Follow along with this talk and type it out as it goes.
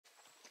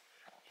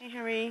Hey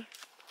Harry.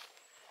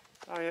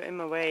 Oh, you're in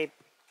my way,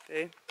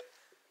 boo.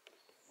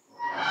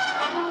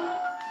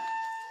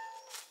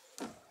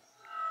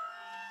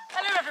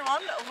 Hello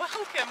everyone,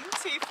 welcome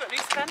to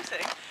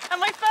footluceeventing and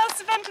my first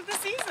event of the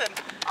season.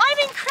 I'm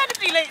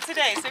incredibly late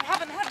today, so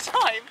haven't had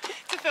time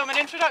to film an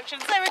introduction,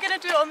 so we're going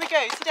to do it on the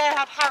go. Today I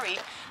have Harry.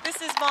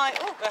 This is my,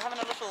 oh, we're having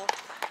a little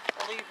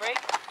loo break.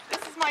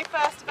 This is my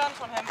first event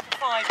on him for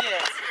 5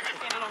 years.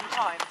 It's been a long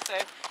time, so,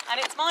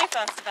 and it's my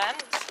first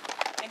event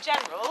in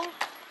general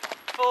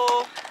for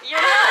a year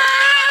and a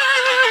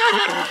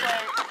half. So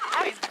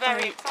Harry's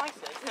very excited.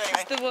 So This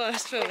is the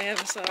worst filming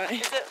ever, sorry.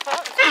 Is it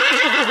fun?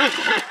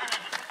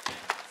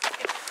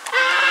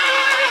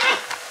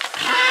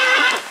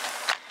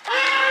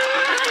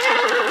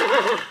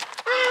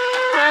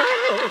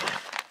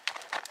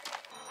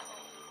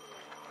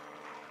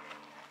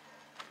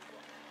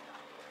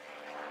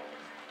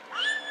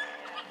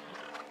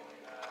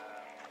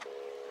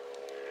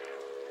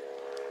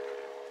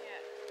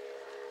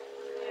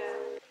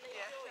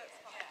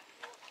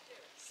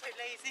 So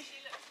lazy.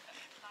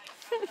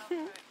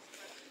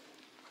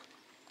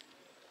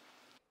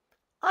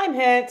 I'm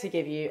here to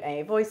give you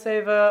a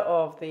voiceover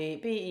of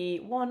the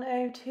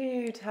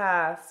BE100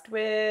 test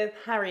with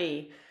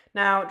Harry.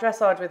 Now,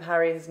 dressage with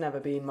Harry has never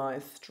been my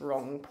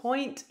strong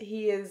point.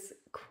 He is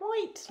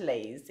quite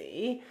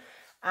lazy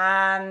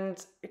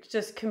and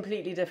just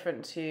completely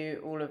different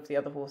to all of the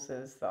other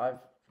horses that I've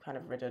kind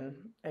of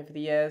ridden over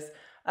the years.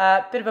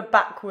 Bit of a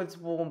backwards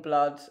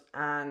Wamblood,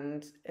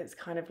 and it's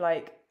kind of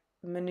like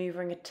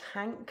manoeuvring a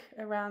tank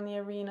around the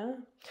arena.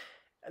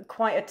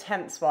 Quite a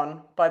tense one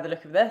by the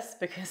look of this,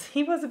 because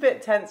he was a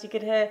bit tense. You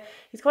could hear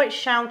he's quite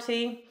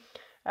shouty,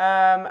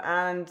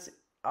 and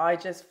I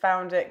just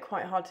found it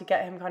quite hard to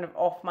get him kind of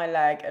off my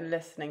leg and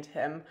listening to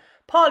him,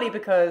 partly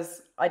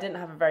because I didn't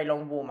have a very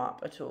long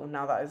warm-up at all.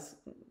 Now that is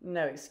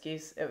no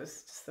excuse, it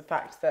was just the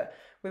fact that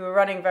we were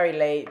running very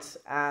late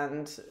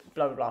and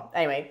blah blah blah.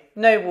 Anyway,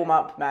 no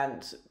warm-up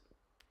meant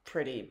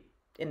pretty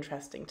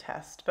interesting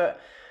test, but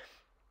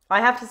I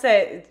have to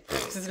say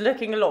it's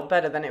looking a lot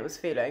better than it was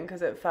feeling,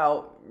 because it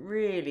felt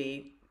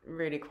really,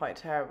 really quite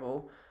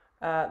terrible.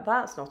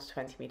 That's not a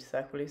 20-metre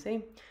circle,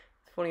 Lucy.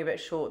 It's falling a bit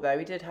short there.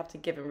 We did have to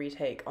give and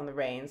retake on the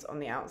reins on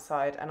the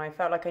outside, and I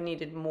felt like I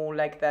needed more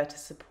leg there to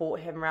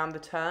support him around the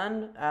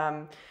turn.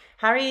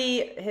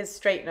 Harry, his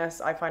straightness,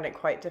 I find it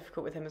quite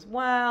difficult with him as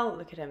well.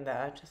 Look at him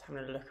there, just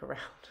having a look around.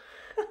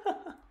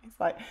 He's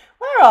like,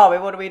 where are we?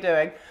 What are we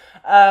doing?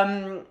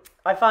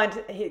 I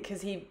find,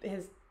 because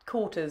his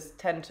quarters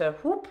tend to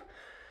whoop,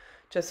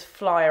 just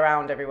fly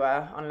around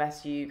everywhere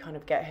unless you kind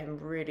of get him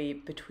really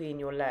between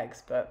your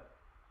legs. But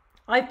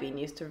I've been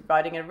used to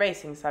riding a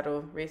racing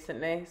saddle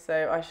recently,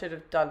 so I should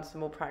have done some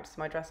more practice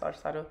in my dressage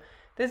saddle.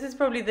 This is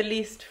probably the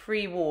least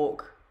free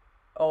walk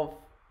of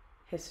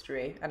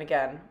history, and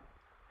again,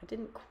 I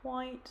didn't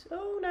quite,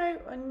 oh no,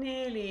 I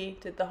nearly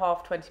did the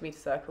half 20-metre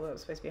circle. That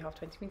was supposed to be a half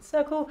 20-metre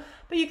circle,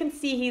 but you can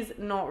see he's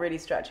not really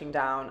stretching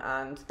down,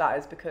 and that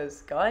is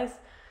because, guys,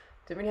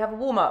 didn't really have a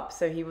warm-up,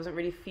 so he wasn't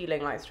really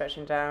feeling like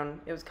stretching down.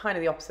 It was kind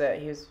of the opposite.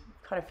 He was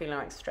kind of feeling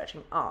like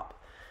stretching up.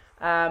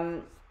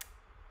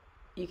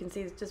 You can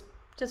see he's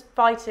just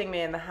fighting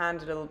me in the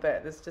hand a little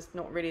bit. There's just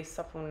not really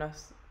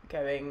suppleness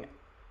going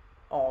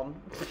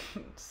on.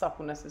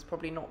 Suppleness is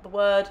probably not the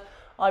word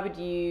I would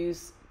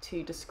use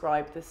to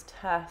describe this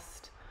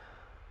test.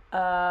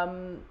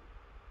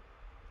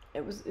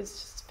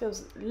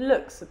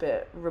 Looks a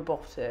bit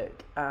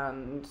robotic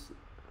and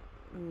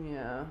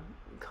yeah,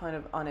 kind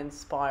of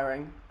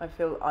uninspiring. I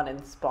feel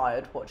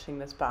uninspired watching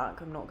this back,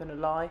 I'm not going to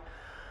lie.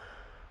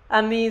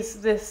 And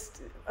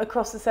this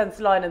across the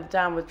centre line and the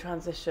downward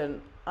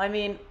transition, I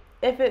mean,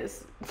 if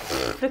it's,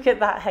 look at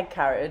that head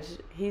carriage,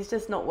 he's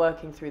just not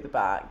working through the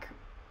back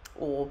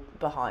or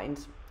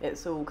behind.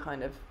 It's all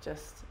kind of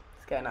just,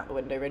 it's going out the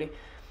window really.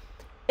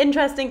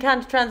 Interesting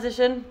canter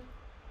transition.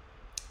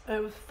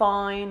 It was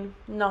fine,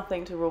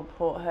 nothing to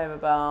report home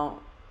about.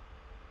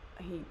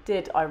 He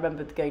did, I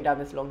remember going down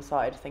this long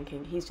side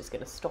thinking he's just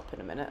going to stop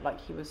in a minute.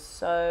 Like, he was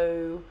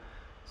so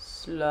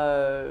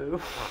slow.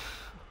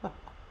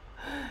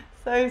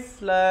 So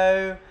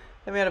slow.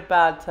 Then we had a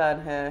bad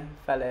turn here, he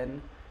fell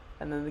in.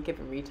 And then the give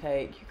and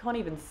retake, you can't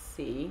even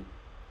see.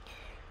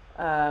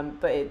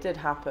 But it did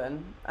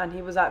happen. And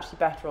he was actually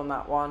better on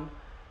that one.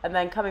 And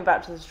then coming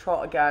back to the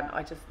trot again,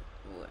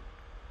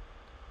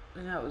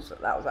 that was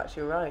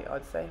actually alright,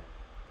 I'd say.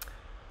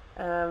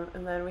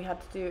 And then we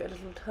had to do a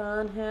little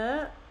turn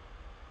here,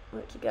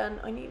 which again,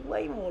 I need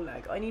way more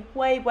leg. I need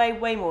way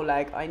more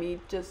leg. I need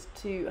just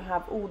to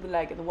have all the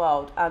leg in the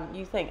world. And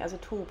you think, as a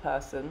tall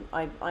person,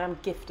 I am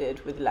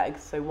gifted with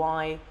legs, so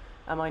why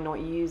am I not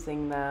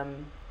using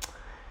them?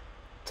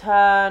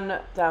 Turn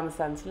down the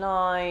centre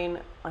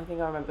line. I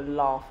think I remember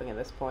laughing at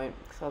this point,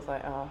 because I was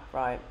like, oh,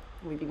 right,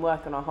 we've been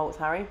working on our halts,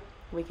 Harry.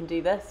 We can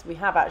do this. We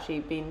have actually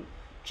been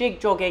jig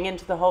jogging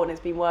into the halt and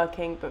it's been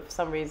working, but for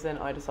some reason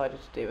I decided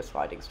to do a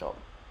sliding stop.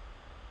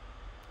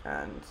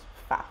 And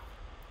faff.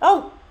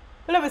 Oh!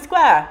 A little bit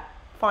square!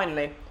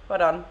 Finally. Well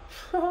done.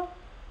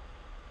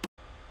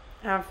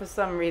 And for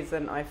some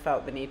reason I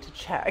felt the need to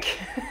check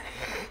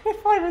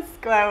if I was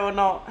square or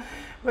not,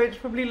 which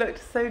probably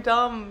looked so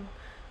dumb.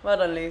 Well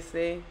done,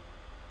 Lucy.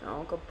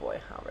 Oh, good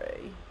boy,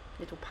 Harry.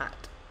 Little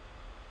Pat.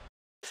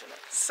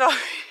 Sorry.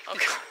 Oh,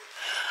 God.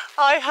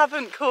 I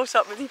haven't caught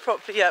up with you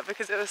properly yet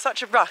because it was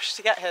such a rush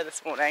to get here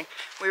this morning.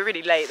 We were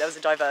really late, there was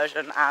a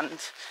diversion and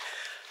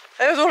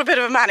it was all a bit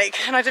of a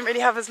manic and I didn't really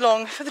have as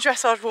long for the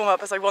dressage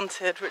warm-up as I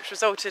wanted, which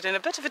resulted in a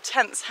bit of a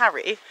tense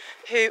Harry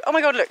who, oh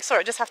my God, look, sorry,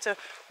 I just have to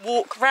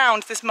walk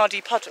round this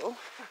muddy puddle.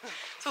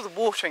 It's all the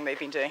watering they've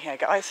been doing here,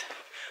 guys.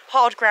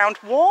 Hard ground,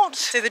 what?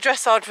 So the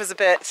dressage was a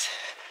bit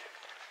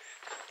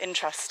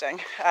interesting.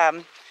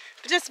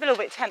 But just a little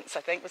bit tense,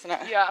 I think, wasn't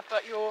it? Yeah,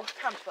 but your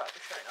counterwork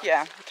was very nice.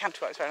 Yeah, the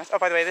counterwork was very nice. Oh,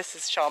 by the way, this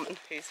is Charmin,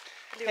 who's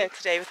here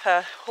today with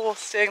her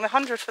horse doing the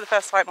 100 for the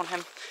first time on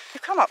him.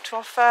 We've come up to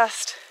our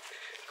first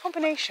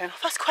combination, our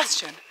first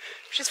question,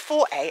 which is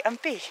 4A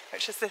and B,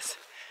 which is this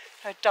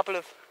double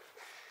of,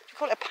 do you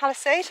call it a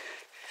palisade?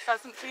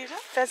 Pheasant feeder?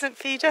 Pheasant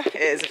feeder? It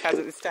is a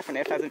pheasant, it's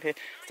definitely a pheasant feeder.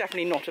 It's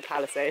definitely not a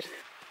palisade.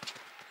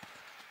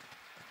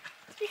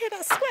 Did you hear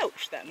that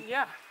squelch then?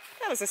 Yeah.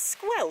 That was a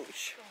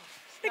squelch.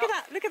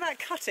 Look at that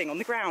cutting on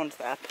the ground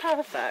there.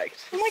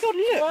 Perfect. Oh my God,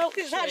 look.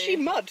 It's actually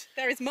mud.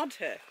 There is mud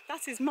here.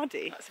 That is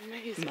muddy. That's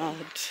amazing. Mud.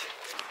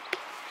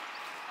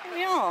 Here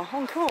we are,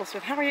 on course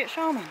with Harriet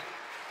Sharman,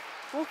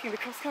 walking the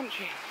cross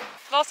country.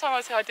 Last time I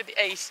was here I did the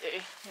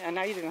 80. Yeah,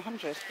 now you're doing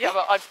 100. Yeah,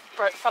 but I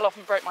fell off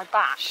and broke my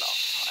back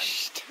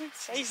last time. Don't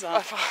say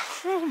that.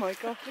 Oh my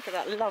God, look at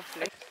that,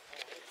 lovely.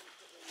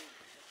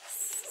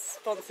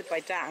 Sponsored by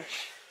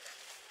Dash.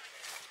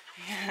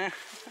 Yeah.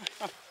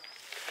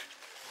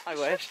 I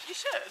wish. You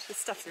should. This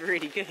stuff's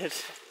really good.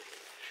 This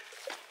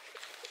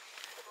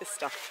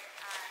stuff.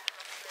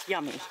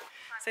 Yummy.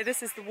 So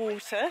this is the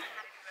water,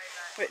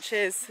 which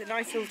is a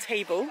nice little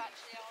table.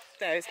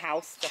 There is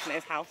house, definitely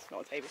is house,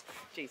 not a table.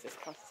 Jesus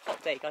Christ, it's a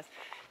hot day, guys.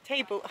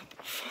 Table,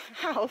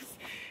 house,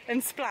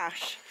 and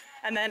splash,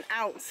 and then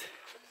out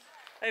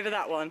over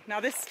that one.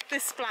 Now this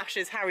splash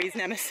is Harry's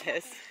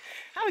nemesis.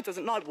 Harry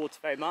doesn't like water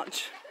very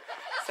much,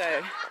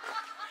 so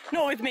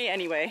not with me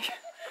anyway.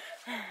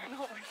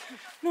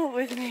 Not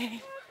with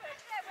me.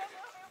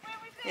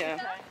 Yeah.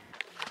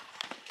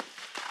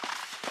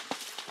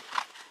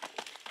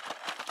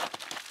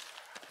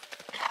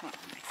 Oh,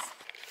 nice.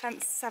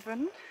 Fence 7.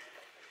 Do you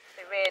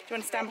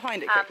want to stand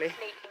behind it quickly?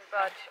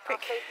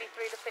 Quick. Safely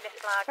through the finish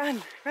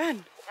flag. Run.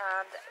 And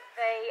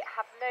they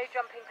have no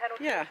jumping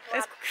penalty. Yeah,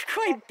 it's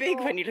quite big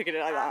when you look at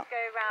it like that. Go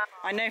round.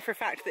 I know for a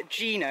fact that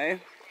Gino,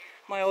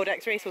 my old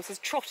ex-racehorse, has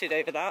trotted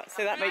over that,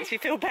 so that makes me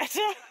feel better.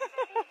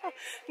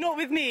 Not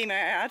with me, may I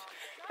add.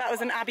 That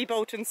was an Abbey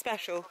Bolton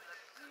special.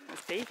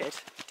 That's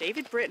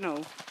David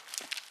Britnell,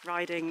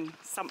 riding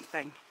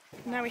something.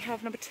 Now we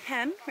have number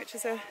 10, which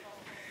is a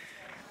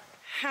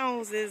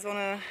houses on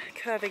a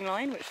curving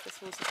line, which this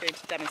horse is going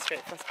to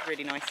demonstrate for us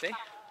really nicely.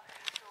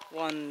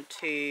 1,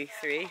 2,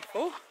 3,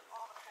 4.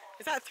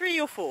 Is that 3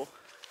 or 4? I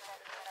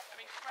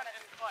mean, she ran it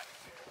in quite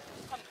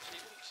punchy,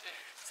 didn't she?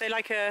 So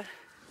like a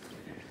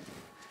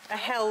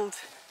held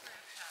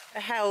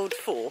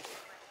 4.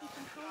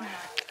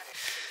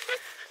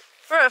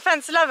 We're at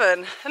fence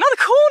 11. Another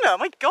corner,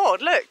 my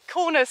God, look,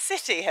 corner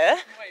city here.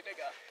 Way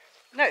bigger.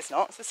 No, it's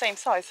not, it's the same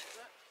size.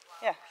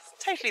 Yeah, it's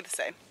totally the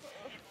same.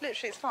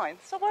 Literally, it's fine.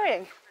 Stop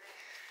worrying.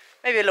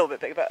 Maybe a little bit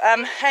bigger, but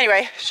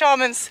anyway,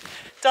 Sharman's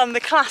done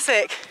the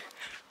classic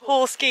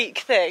horse geek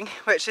thing,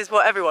 which is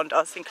what everyone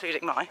does,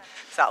 including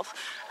myself.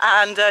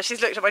 And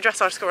she's looked at my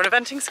dressage score and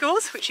eventing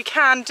scores, which you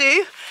can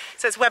do.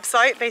 So it's a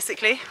website,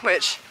 basically,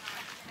 which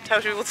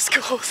tells you all the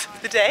scores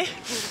of the day.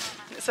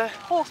 It's a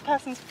horse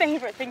person's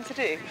favourite thing to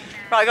do.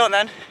 Right, go on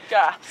then.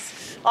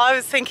 Gas. I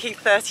was thinking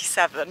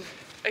 37.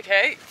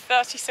 Okay,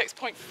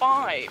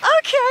 36.5.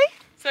 Okay.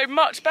 So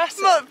much better.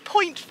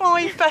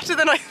 0.5 better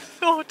than I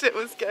thought it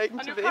was going And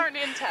to you're be.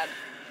 currently in 10.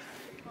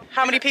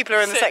 How many people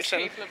are in the 6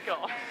 section? people have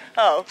gone.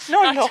 Oh,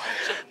 no, I'm not.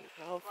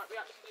 Right, we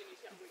actually do need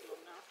to get moving on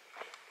now.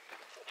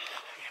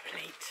 Yeah,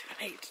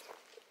 we're late.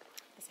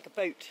 It's like a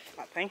boat,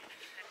 that thing.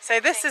 So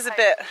this is a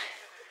bit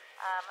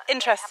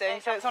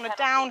interesting. So it's on a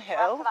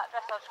downhill That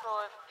dressage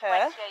score of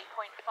here. 28.5.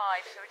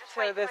 So we're just So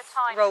waiting for this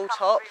a time roll to come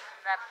top. through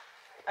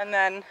from them. And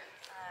then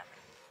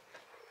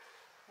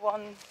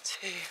 1,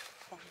 2,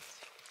 1, 2.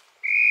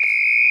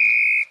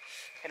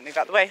 Gonna move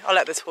out the way. I'll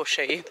let this horse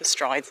show you the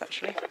strides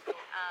actually. And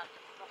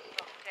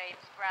Rostock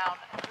James Brown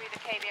through the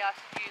KBR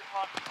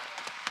Dupont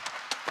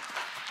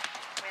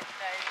with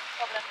no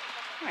problem.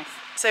 Nice.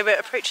 So we're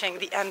approaching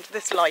the end.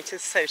 This light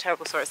is so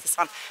terrible, sorry, it's the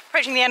sun.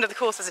 Approaching the end of the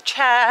course, there's a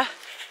chair,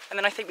 and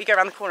then I think we go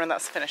around the corner and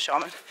that's the finish,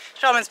 Sharman.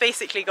 Sharman's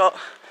basically got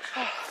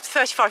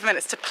 35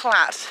 minutes to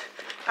plait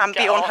and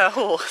be on her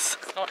horse.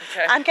 Not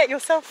okay. And get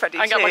yourself ready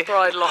And too. get my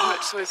bridle on,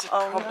 which was a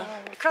problem.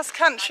 No. Cross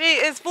country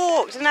is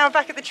walked, and now we're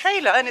back at the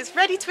trailer, and it's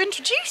ready to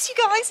introduce you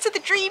guys to the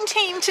dream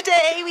team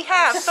today. We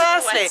have,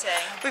 firstly,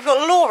 we've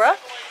got Laura,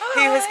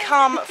 who has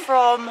come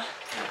from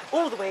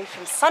all the way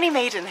from sunny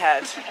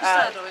Maidenhead.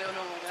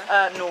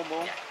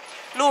 Normal. Yeah.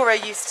 Laura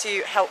used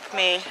to help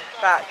me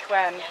back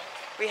when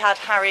we had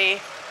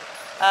Harry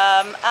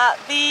at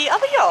the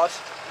other yard.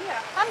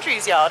 Yeah.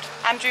 Andrew's yard.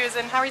 Andrew is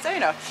in Harry's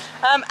owner.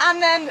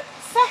 And then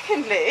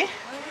secondly,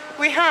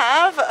 we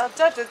have,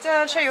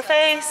 show your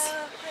face,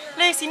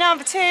 Lucy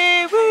number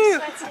 2, woo!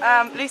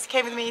 Lucy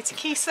came with me to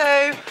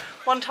Kiso,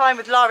 one time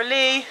with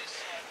Laraghlee.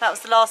 That was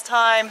the last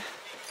time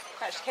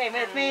that she came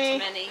with me.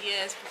 Many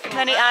years before.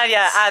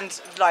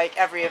 And like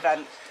every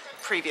event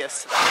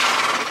previous to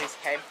that, Lucy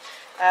came.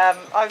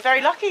 I'm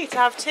very lucky to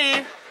have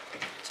two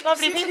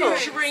lovely people.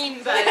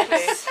 Dream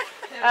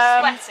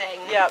sweating.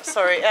 Yeah,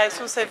 sorry. It's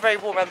also very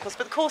warm around the course,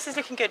 but the course is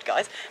looking good,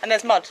 guys. And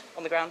there's mud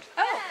on the ground.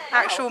 Oh,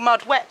 actual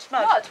mud, wet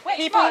mud.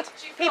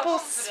 People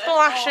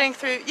splashing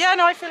through. Yeah,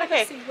 no, I feel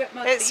okay.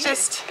 It's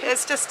just.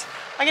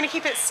 I'm going to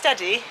keep it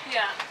steady.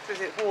 Yeah.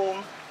 Because it's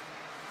warm,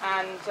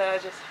 and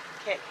just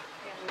kick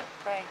and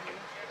pray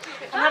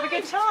and have a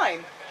good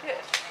time. Good.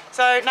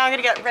 So now I'm going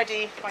to get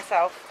ready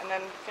myself, and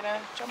then I'm going to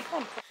jump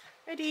on.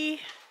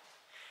 Ready?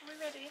 Are we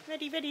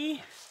ready?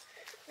 Ready.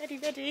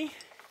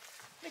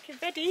 Look at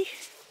Betty.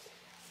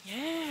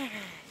 Yes.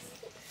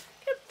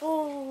 Good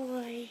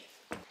boy.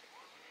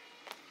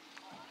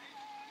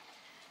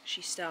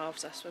 She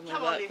starves us when we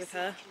work with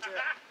her.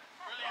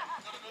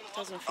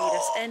 Doesn't feed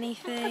us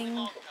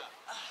anything.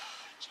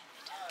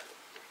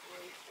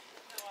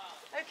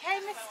 Okay,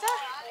 mister?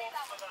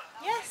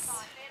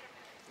 Yes.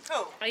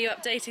 Cool. Are you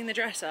updating the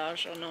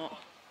dressage or not?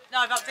 No,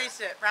 I've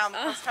updated it round the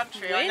cross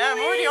country. Really? I know, I'm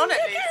already on it,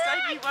 Lise.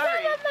 Don't you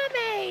worry.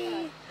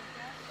 Mummy.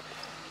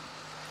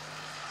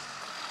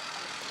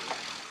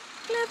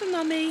 Clever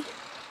mummy.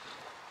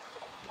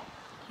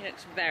 He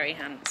looks very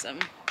handsome.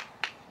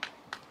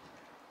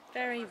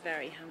 Very,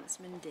 very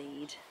handsome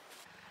indeed.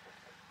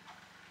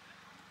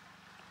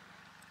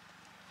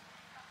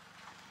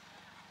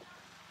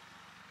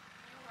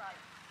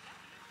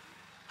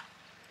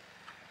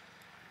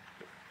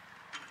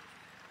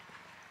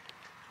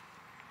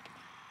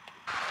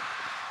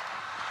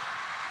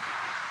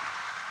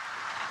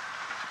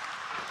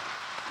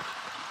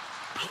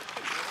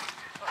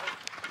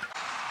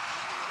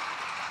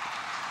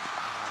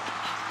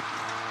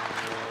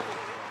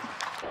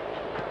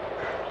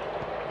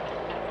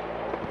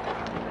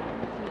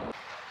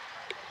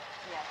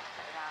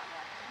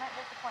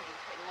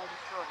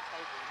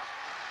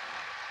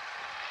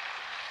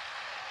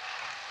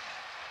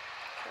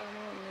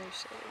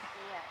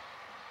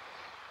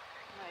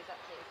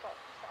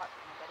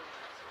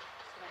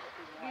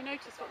 You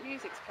notice what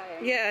music's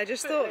playing? Yeah, I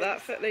just thought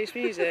that, footloose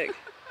music.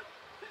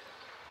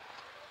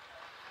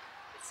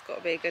 It's got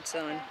to be a good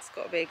sign. It's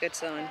got to be a good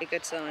sign. A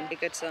good sign. A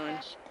good sign.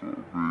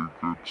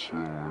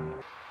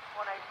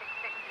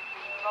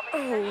 Oh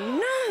no!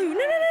 No!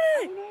 No!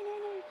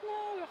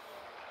 No!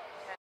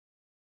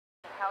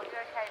 How's you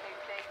okay,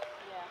 Lucy?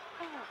 Yeah.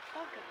 Oh,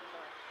 bugger.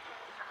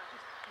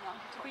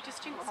 Did we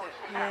just jinx it?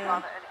 Yeah.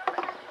 Rather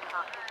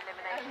unexpected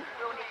elimination.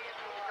 We'll need to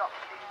see the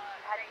doctor. You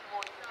had any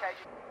warning to show you?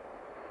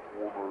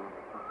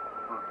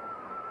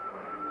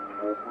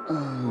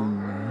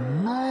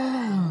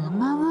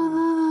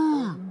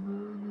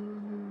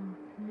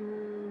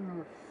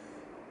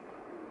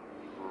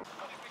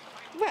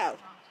 Well,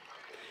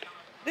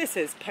 this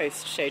is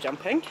post-show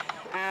jumping,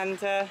 and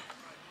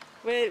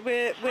we're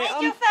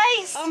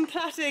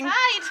unplatting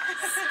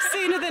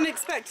sooner than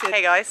expected.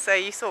 Hey guys, so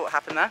you saw what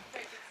happened there.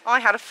 I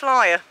had a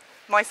flyer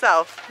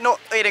myself, not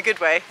in a good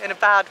way, in a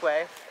bad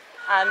way,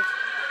 and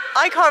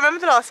I can't remember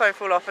the last time I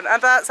fall off, and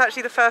that's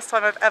actually the first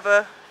time I've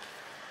ever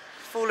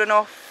fallen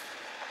off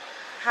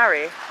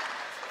Harry,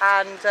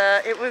 and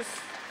it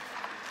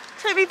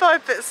took me by a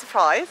bit of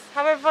surprise.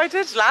 However, I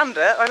did land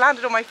it. I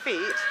landed on my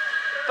feet,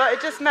 but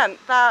it just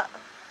meant that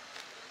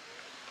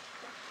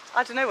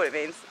I don't know what it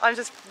means. I'm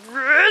just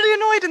really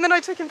annoyed, and then I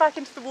took him back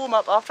into the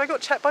warm-up after I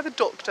got checked by the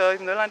doctor,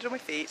 even though I landed on my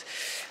feet.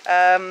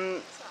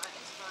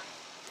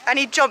 And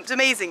he jumped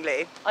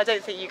amazingly. I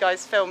don't think you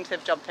guys filmed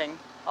him jumping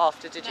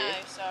after, did you?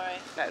 No, sorry.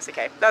 No, it's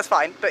okay. That's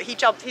fine. But he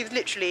jumped. He was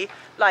literally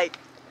like,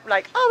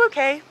 oh,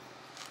 okay,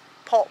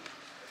 pop.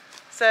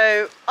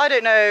 So I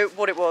don't know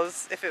what it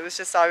was. If it was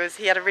just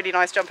he had a really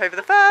nice jump over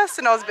the first,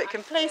 and I was a bit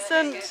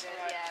complacent,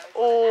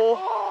 or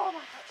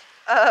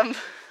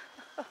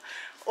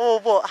or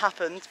what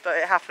happened. But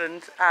it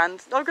happened,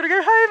 and I've got to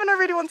go home. And I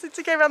really wanted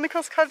to go around the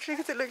cross country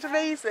because it looked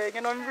amazing,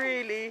 and I'm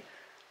really,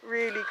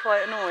 really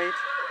quite annoyed.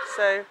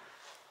 So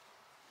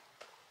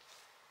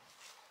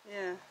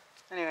yeah.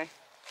 Anyway.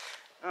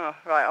 Oh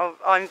right.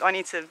 I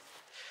need to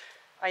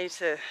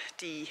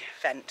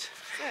de-vent.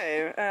 So,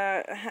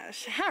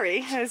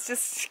 Harry has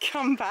just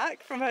come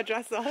back from her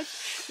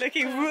dressage,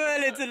 looking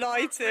really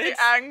delighted. Really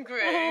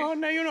angry. Oh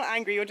no, you're not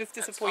angry. You're just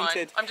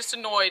disappointed. I'm just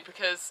annoyed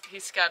because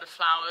he's scared of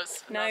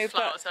flowers. And there's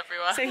flowers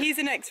everywhere. So he's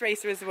an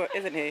ex-racer as well,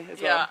 isn't he?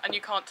 As yeah, well? and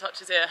you can't touch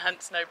his ear,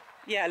 hence no.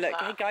 Yeah, look,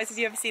 hey guys, have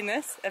you ever seen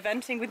this?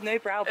 Eventing with no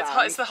brow band.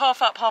 It's the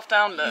half up, half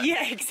down look.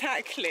 Yeah,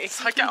 exactly.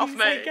 It's like, get off me.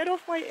 Like, get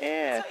off my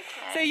ear.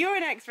 Okay. So you're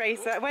an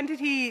ex-racer. When did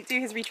he do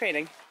his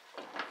retraining?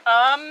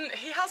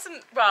 He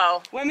hasn't,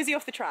 well... When was he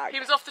off the track? He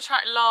was off the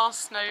track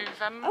last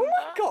November. Oh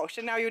my gosh,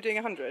 and now you're doing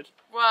 100?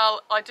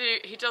 Well, I do.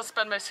 He does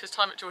spend most of his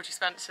time at Georgie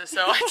Spencer's,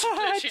 so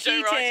I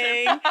literally don't write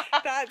him.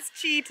 That's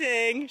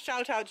cheating.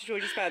 Shout out to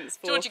Georgie Spence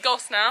for Georgie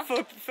Goss now.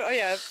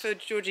 for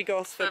Georgie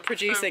Goss for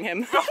producing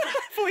him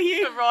for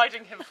you. For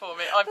riding him for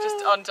me. I've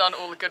just undone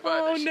all the good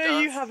work that she does. Oh no,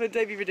 you haven't.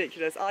 Don't be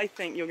ridiculous. I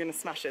think you're going to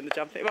smash it in the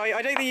jumping. Well,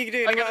 I don't think you can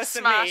do any worse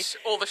than me. I'm going to smash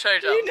all the show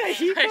jumps. You know,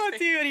 you can't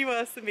do any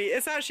worse than me.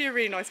 It's actually a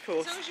really nice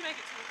course. As long as you make it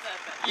to the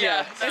third bit.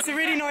 Yeah, it's a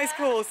really nice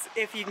course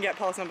if you can get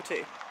past number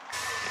 2.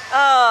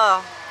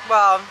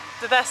 Well,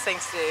 the best thing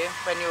to do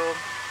when you're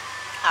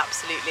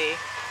absolutely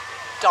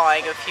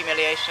dying of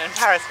humiliation and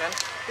embarrassment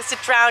is to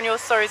drown your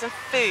sorrows in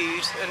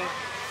food and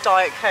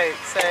Diet Coke.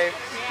 So,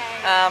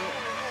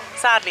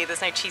 sadly,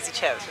 there's no cheesy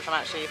chips, which I'm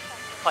actually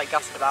quite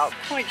gutted about.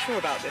 Quite sure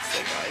about this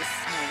though,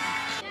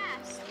 guys.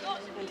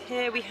 And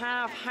here we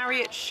have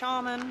Harriet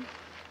Sharman.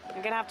 I'm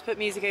going to have to put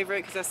music over it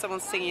because there's someone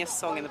singing a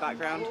song in the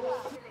background.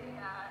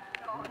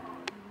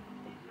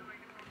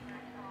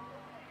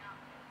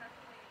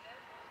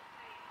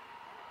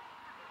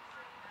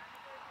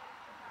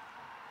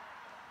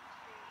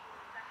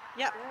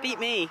 Yep, beat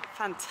me.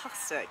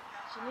 Fantastic.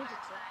 She needed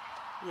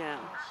to. Yeah.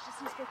 She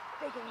just needs to go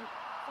bigger and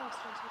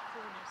faster into the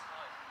corners.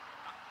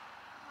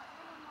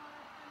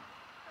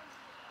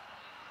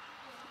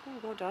 Oh,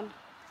 well done.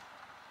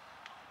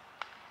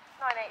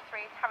 983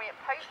 Harriet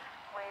Pope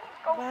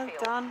with Well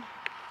Goldfield. done.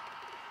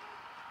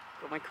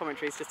 God, my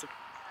commentary is just a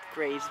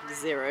grade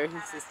 0.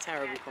 This is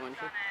terrible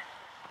commentary.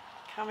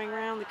 Coming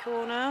round the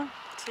corner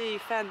to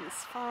fence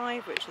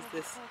 5, which is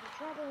this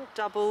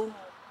double.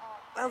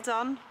 Well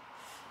done.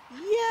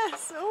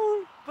 Yes!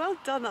 Oh, well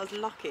done. That was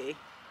lucky.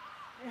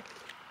 Yes.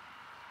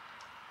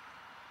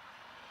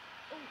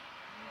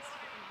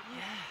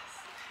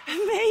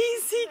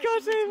 Amazing!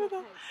 Got over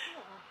that.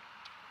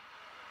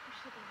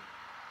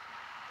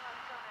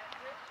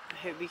 I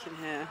hope we can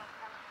hear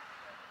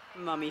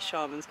Mummy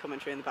Sharman's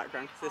commentary in the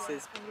background because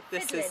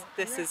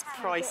this is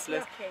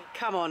priceless.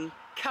 Come on,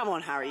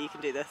 Harry, you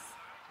can do this.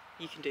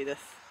 You can do this.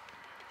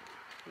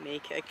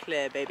 Make it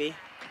clear, baby.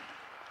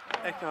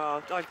 Oh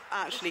God, I've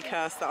actually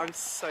cursed that. I'm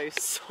so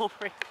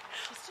sorry.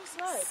 It's too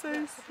slow. So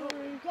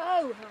sorry. Go,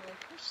 Harry.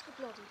 Push the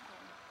bloody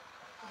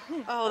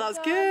thing. Oh, that was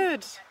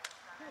good.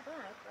 Not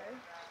bad, bro.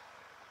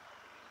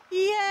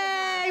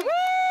 Yay!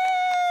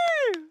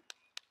 Woo!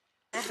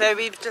 So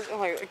we've just,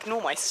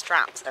 ignore my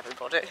straps,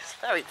 everybody. It's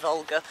very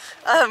vulgar.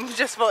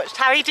 Just watched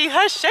Harry do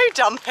her show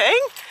jumping.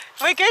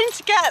 We're going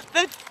to get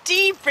the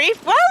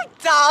debrief. Well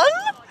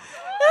done!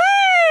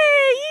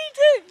 Hey,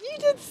 you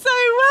did so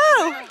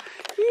well.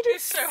 You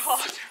did so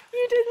hard.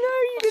 You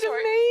did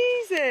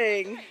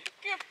amazing.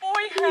 Good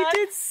boy, You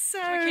did so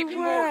we keep you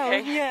well.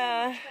 walking.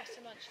 Yeah.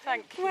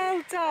 Thank you.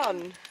 Well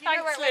done.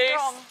 Thanks,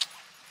 Liz.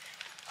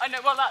 I know,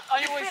 well, that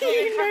I always do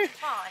in front of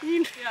time. You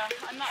know,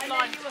 Yeah, and that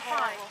line you were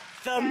fine.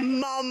 the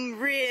mum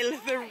real,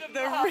 the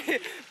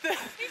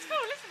It's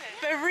cool, isn't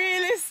it? the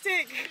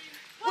realistic.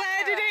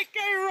 Where did it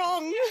go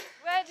wrong?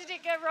 Where did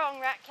it go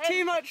wrong, Ratkin?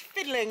 Too much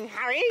fiddling,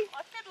 Harry.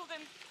 I fiddled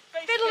in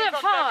basically Fiddled at in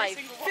front of 5.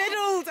 every single one.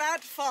 Fiddled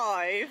at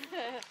 5.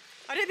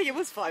 I don't think it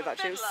was 5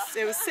 actually.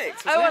 It was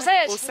 6. Oh, was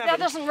it? Or 7. That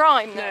doesn't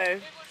rhyme, though. No.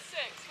 It was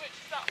 6, which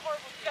is that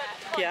horrible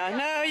dead. Yeah.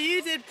 No,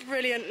 you did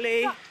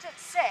brilliantly. Sucked at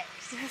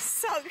 6.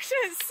 Sucked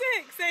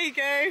at 6. There you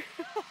go.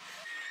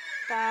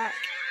 Back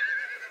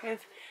with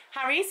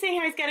Harry, seeing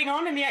how he's getting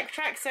on in the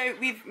extract. So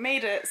we've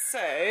made it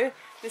so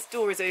this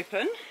door is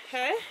open,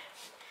 okay,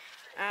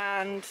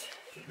 and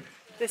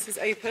this is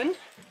open.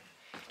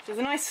 There's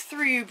a nice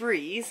through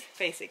breeze,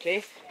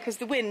 basically, because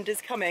the wind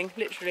is coming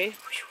literally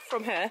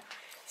from here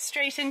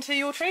straight into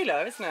your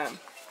trailer, isn't it?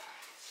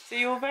 So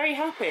you're very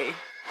happy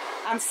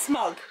and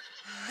smug.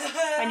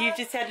 And you've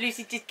just had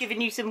Lucy just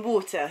giving you some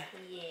water.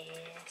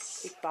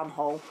 Yes. Big bum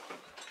hole.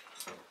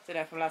 Don't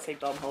know if I'm allowed to say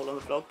bum hole on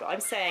the vlog, but I'm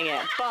saying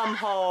it. Bum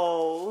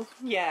hole.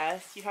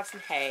 Yes, you have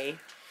some hay.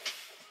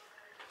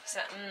 So,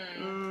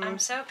 I'm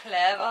so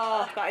clever.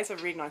 Oh, that is a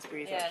really nice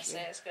breeze. Yes, actually.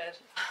 it's good.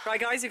 Right,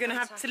 guys, you're going to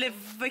have to live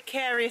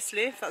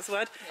vicariously, if that's the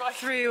word, Right.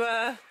 through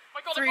My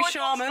God, through I've always got to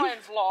Sharman. try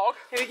and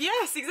vlog.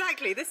 Yes,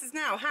 exactly. This is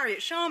now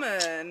Harriet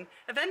Sharman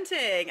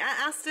eventing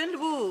at Aston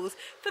Walls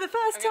for the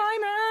first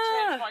time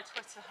Change ever. my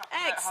Twitter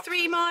X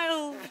 3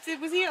 mile.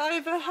 Was he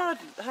over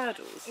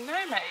hurdles?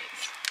 No, mate.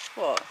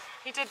 What?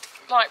 He did,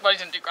 like, well, he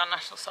didn't do Grand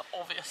National stuff,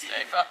 obviously,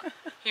 but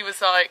he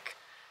was like,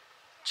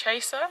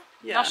 chaser?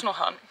 Yeah. National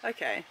hunt.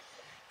 Okay.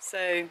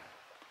 So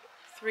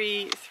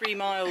 3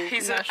 mile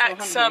He's an national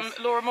ex hunt horse.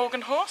 Laura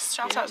Morgan horse.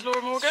 Shout out to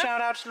Laura Morgan. Shout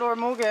out to Laura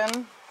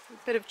Morgan.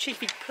 A bit of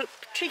cheeky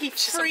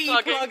free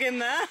plugging. plug in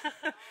there.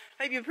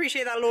 Hope you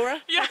appreciate that,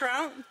 Laura. Yeah. Check her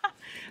out.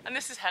 And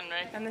this is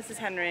Henry, And this is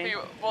Henry. who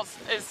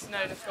is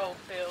known as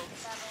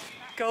Goldfields.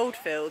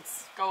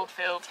 Goldfields.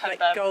 Goldfield, head Like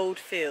bev.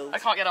 Goldfields. I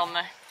can't get on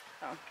there.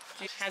 Oh.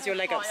 How's your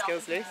leg up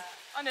skills, Luce?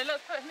 I know,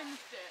 let's put him in the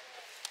stick.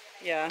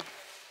 Yeah.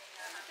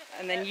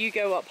 And then you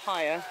go up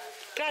higher.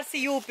 Glad to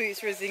see your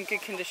boots are as in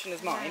good condition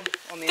as mine.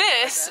 On the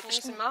This,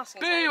 inside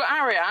Boo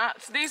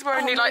Ariat, these were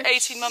only like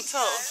 18 months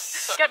old.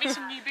 So get me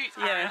some new boots,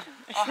 there. Ariat. Yeah.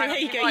 Oh, hang on, There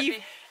you he go. might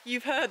be-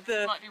 You've heard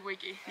the Might be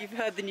wiggy. You've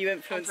heard the new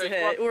influencer Okay,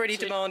 here. 1, Already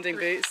 2, demanding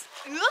 3. boots.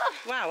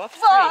 Wow, up to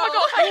 3. Oh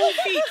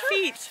my god!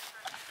 Feet.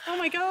 Oh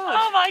my god.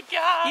 Oh my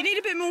god! You need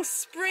a bit more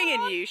spring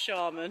in you,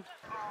 Shaman.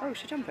 Oh,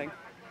 she's jumping.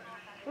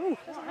 Oh,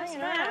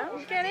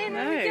 Get in,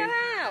 no. get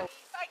out.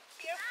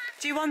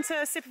 Do you want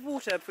a sip of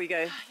water before we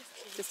go?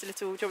 Just a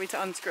little. Do you want me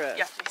to unscrew it?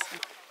 Yeah, please.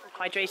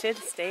 Hydrated.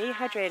 Stay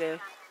hydrated.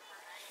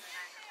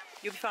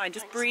 You'll be fine.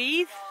 Just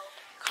breathe.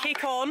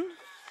 Kick on.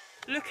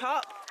 Look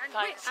up.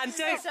 Thanks. And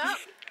don't. Is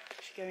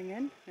she going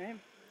in? No.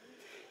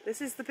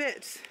 This is the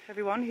bit,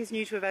 everyone who's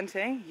new to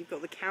eventing. You've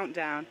got the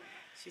countdown.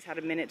 She's had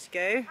a minute to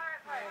go.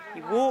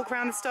 You walk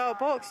around the start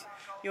box.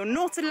 You're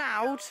not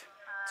allowed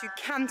to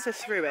canter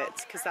through it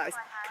because that is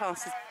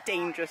classed as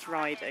dangerous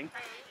riding.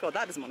 God,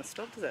 that doesn't want to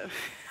stop, does it?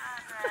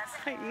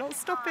 It's like not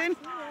stopping.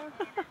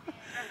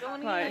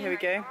 Right, here we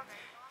go.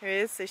 Here he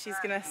is. So she's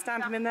going to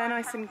stand him in there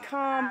nice and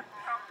calm.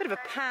 Bit of a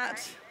pat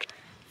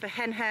for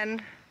Hen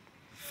Hen.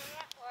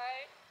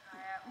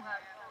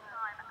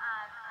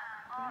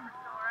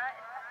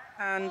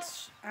 And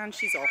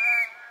she's off.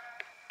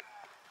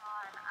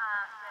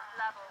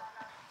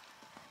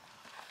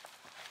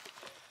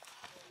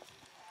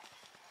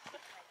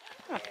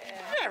 Oh,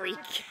 very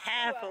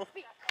careful.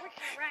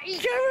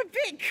 Go a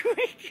bit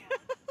quick.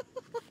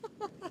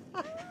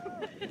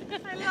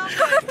 I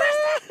love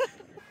that.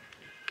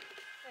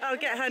 I'll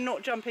get her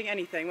not jumping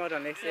anything. Well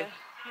done, Lucy.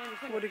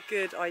 Yeah. What a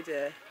good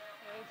idea.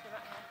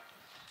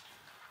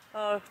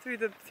 Oh, through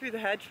the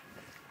hedge.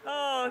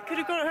 Oh, could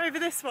have got over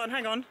this one.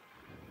 Hang on.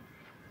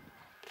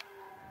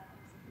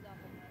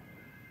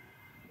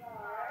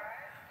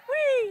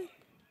 Whee!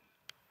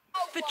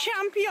 The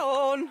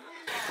champion.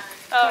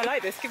 I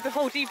like this. Give the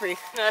whole debrief.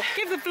 No.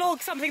 Give the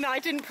vlog something that I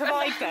didn't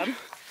provide them.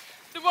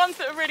 The ones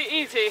that are really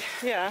easy,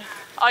 Yeah.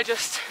 I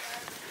just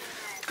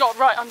got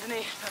right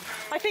underneath them.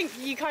 I think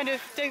you kind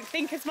of don't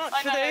think as much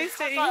I for know, those,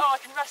 I don't was you? like, oh, I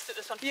can rest at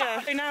this one.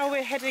 Yeah. So now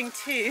we're heading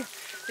to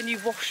the new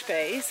wash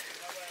bays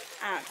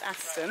at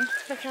Aston.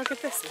 Look how good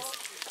this is.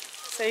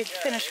 So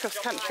finish cross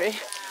country,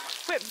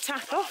 whip the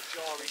tack off,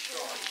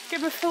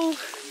 give them a full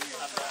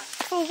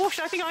wash.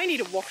 I think I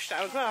need a wash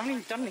down as well. I haven't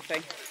even done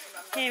anything.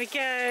 Here we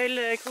go,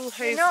 look, all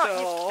hosed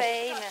off.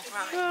 famous.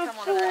 Right, come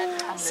on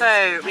then.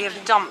 So we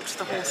have dumped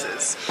the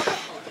horses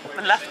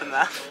and left them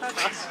there.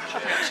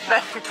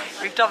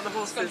 We've dumped the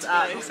horses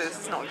at horses.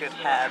 It's not a good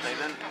hair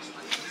moment.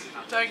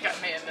 Don't get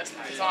me in this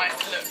because I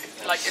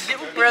look like a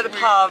little bit. We're at the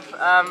pub.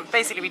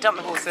 Basically, we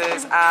dumped the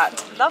horses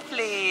at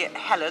lovely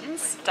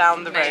Helen's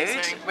down the road,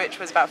 Amazing. which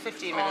was about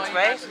 15 minutes Oh,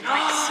 away. you guys are doing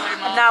so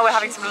much. And now we're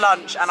having some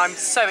lunch, and I'm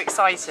so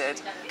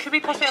excited. Could we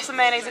possibly have some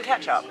mayonnaise and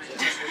ketchup?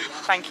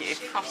 Thank you.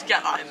 have to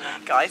get that in there.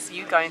 Guys,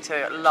 you're going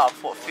to love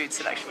what food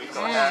selection we've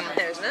got here.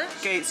 There, isn't it?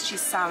 Goat's cheese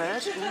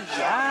salad. Ooh,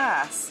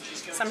 yes.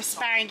 Some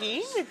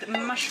asparagus with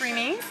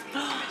mushroomies.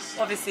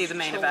 Obviously, the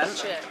main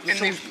event. In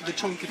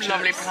the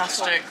lovely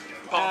plastic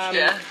box.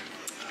 Yeah.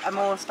 And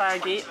more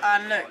asparagus.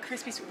 And look,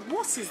 crispy.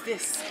 What is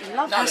this?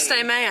 Lovely.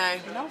 Pesto mayo.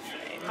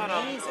 Lovely.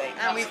 Amazing.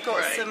 And we've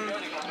got some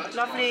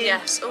lovely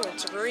Yes. Oh,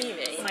 it's creamy.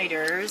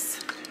 ciders.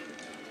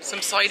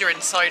 Some cider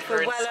inside her.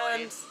 For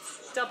Willa,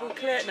 double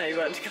clear. No, you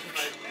weren't.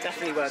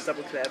 Definitely weren't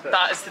double clear. But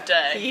That is the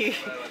day.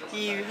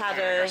 you had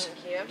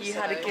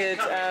a good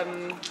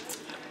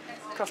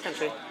cross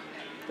country.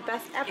 The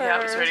best ever. Yeah,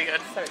 it was really good.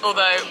 So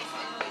Although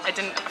I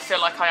didn't feel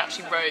like I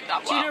actually rode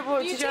that do you well. know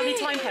what? Did you have any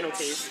time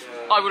penalties?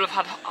 I would have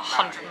had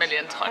 100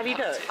 million times. Have you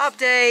done?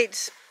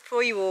 Update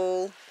for you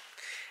all.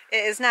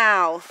 It is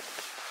now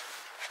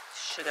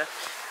sugar.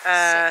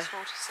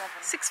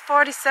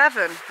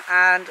 6:47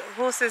 and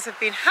horses have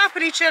been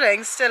happily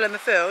chilling still in the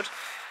field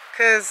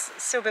because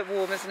it's still a bit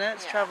warm, isn't it,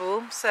 to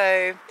travel.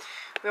 So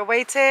we're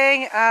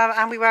waiting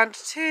and we went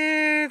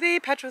to the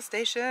petrol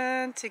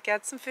station to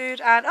get some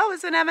food and oh,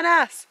 it's an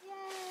M&S.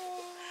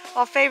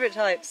 Our favourite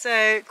type.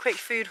 So quick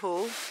food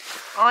haul.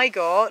 I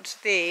got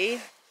the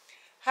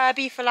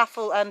herby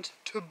falafel and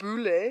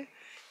tabbouleh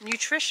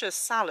nutritious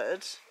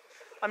salad.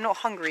 I'm not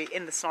hungry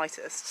in the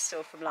slightest,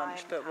 still from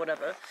lunch, but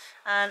whatever.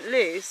 And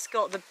Luce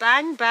got the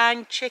bang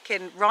bang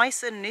chicken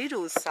rice and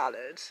noodles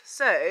salad.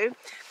 So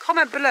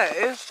comment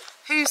below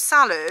whose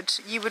salad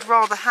you would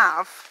rather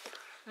have.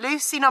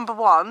 Lucy number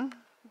 1,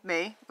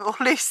 me, or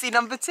Lucy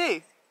number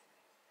 2?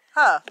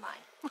 Her.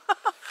 Mine.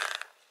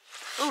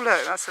 Oh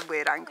look, that's a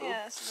weird angle.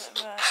 Yeah, it's a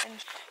bit of a...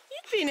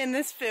 You've been in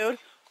this field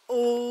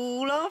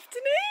all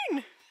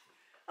afternoon.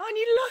 Aren't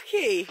you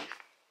lucky?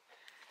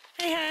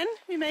 Hey Hen,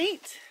 we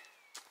mate.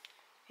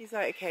 He's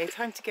like, okay,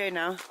 time to go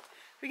now.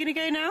 We're gonna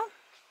go now.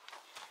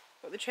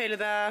 Got the trailer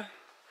there.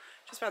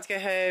 Just about to go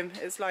home.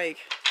 It's like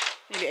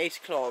nearly 8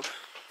 o'clock.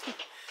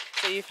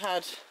 So you've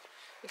had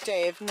a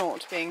day of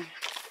not being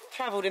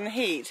travelled in the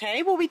heat,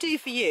 hey? What we do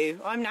for you?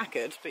 I'm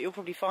knackered, but you're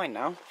probably fine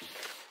now.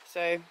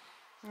 So,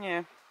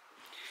 yeah.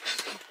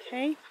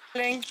 Hey,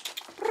 Ling.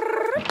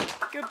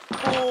 Good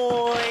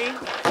boy.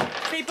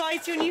 Say bye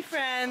to your new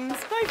friends.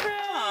 Bye,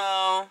 friends.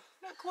 Oh,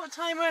 look what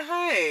time we're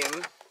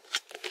home.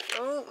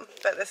 Oh,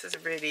 but this is a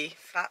really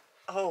fat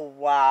Oh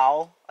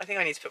wow. I think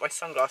I need to put my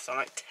sunglasses on,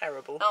 like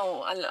terrible.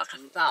 Oh, I look like a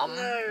thumb.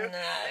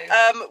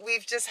 No.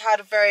 We've just had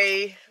a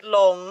very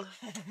long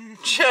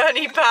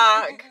journey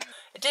back.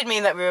 It did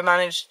mean that we were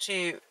managed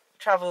to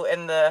travel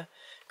in the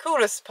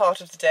coolest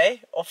part of the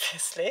day,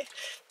 obviously,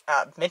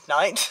 at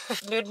midnight.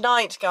 Good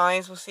night,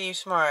 guys. We'll see you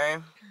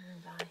tomorrow.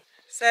 Bye.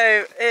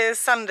 So it is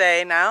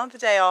Sunday now, the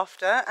day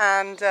after,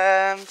 and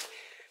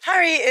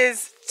Harry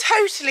is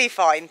totally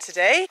fine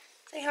today.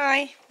 Say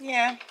hi.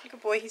 Yeah,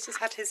 good boy. He's just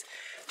had his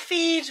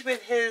feed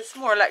with his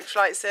more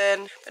electrolytes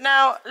in. But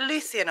now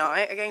Lucy and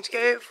I are going to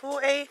go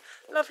for a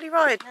lovely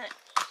ride.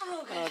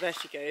 Oh, there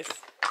she goes.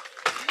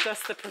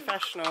 Just the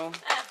professional.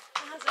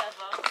 As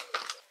ever.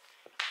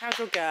 How's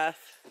your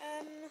girth?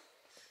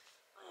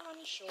 I'm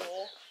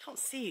unsure. Can't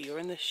see you, you're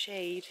in the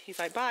shade. He's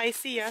like, bye,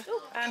 see ya.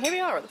 And here we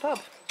are at the pub,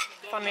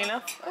 funnily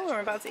enough. Oh,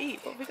 we're about to eat.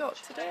 What have we got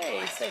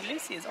today? So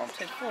Lucy has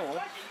opted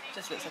for,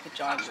 just looks like a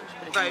giant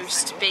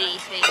Roast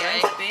beef, here you go.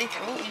 roast beef.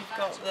 Oh, you've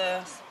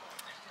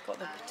got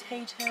the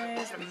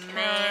potatoes, the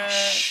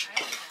Mash,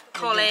 carrot,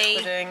 collie.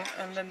 pudding,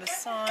 and then the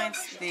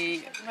sides,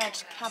 the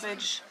red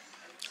cabbage,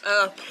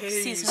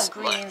 seasonal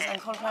greens,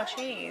 and cauliflower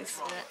cheese.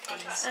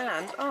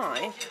 And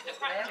I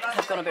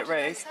have gone a bit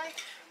rogue.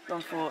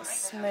 Gone for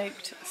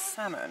smoked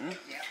salmon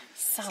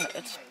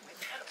salad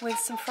with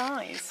some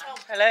fries.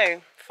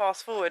 Hello,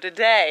 fast forward a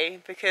day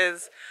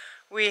because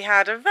we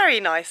had a very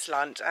nice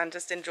lunch and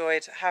just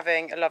enjoyed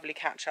having a lovely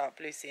catch up,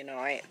 Lucy and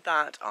I,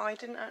 that I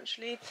didn't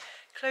actually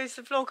close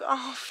the vlog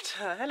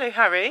after. Hello,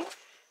 Harry.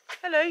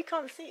 Hello, you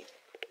can't see.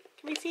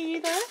 Can we see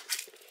you there?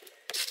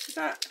 Is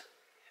that...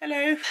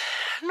 Hello.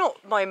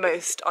 Not my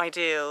most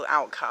ideal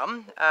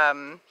outcome.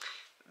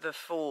 The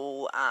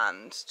fall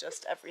and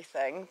just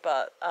everything,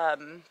 but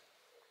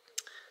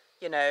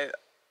you know,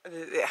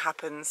 it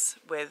happens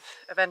with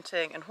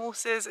eventing and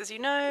horses, as you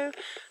know.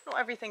 Not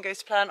everything goes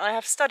to plan. I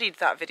have studied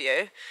that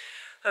video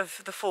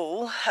of the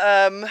fall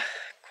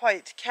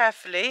quite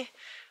carefully,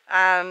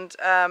 and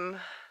can't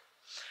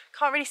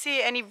really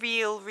see any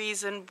real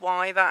reason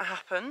why that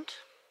happened.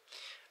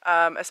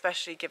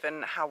 Especially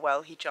given how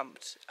well he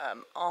jumped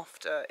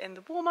after in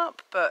the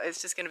warm-up, but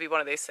it's just going to be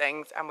one of those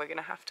things and we're going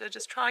to have to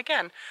just try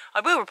again. I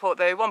will report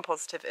though, one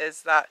positive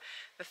is that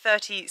the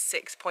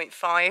 36.5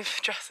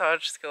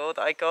 dressage score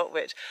that I got,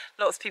 which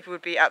lots of people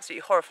would be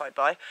absolutely horrified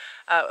by,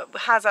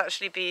 has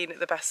actually been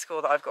the best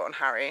score that I've got on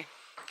Harry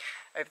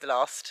over the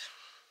last,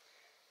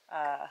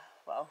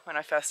 well, when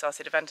I first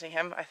started eventing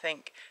him. I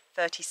think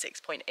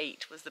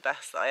 36.8 was the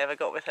best that I ever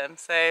got with him,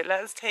 so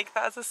let's take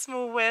that as a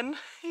small win,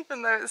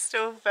 even though it's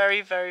still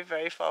very, very,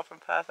 very far from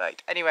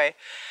perfect. Anyway,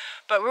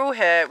 but we're all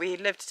here, we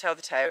live to tell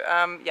the tale.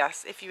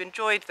 Yes, if you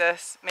enjoyed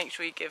this, make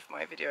sure you give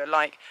my video a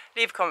like,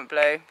 leave a comment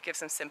below, give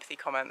some sympathy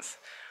comments.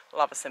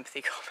 Love a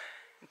sympathy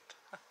comment.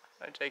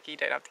 I'm joking, you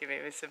don't have to give me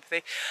any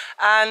sympathy.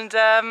 And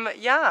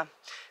yeah,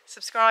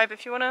 subscribe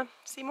if you want to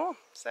see more.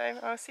 So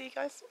I'll see you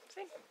guys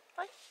soon.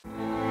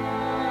 Bye.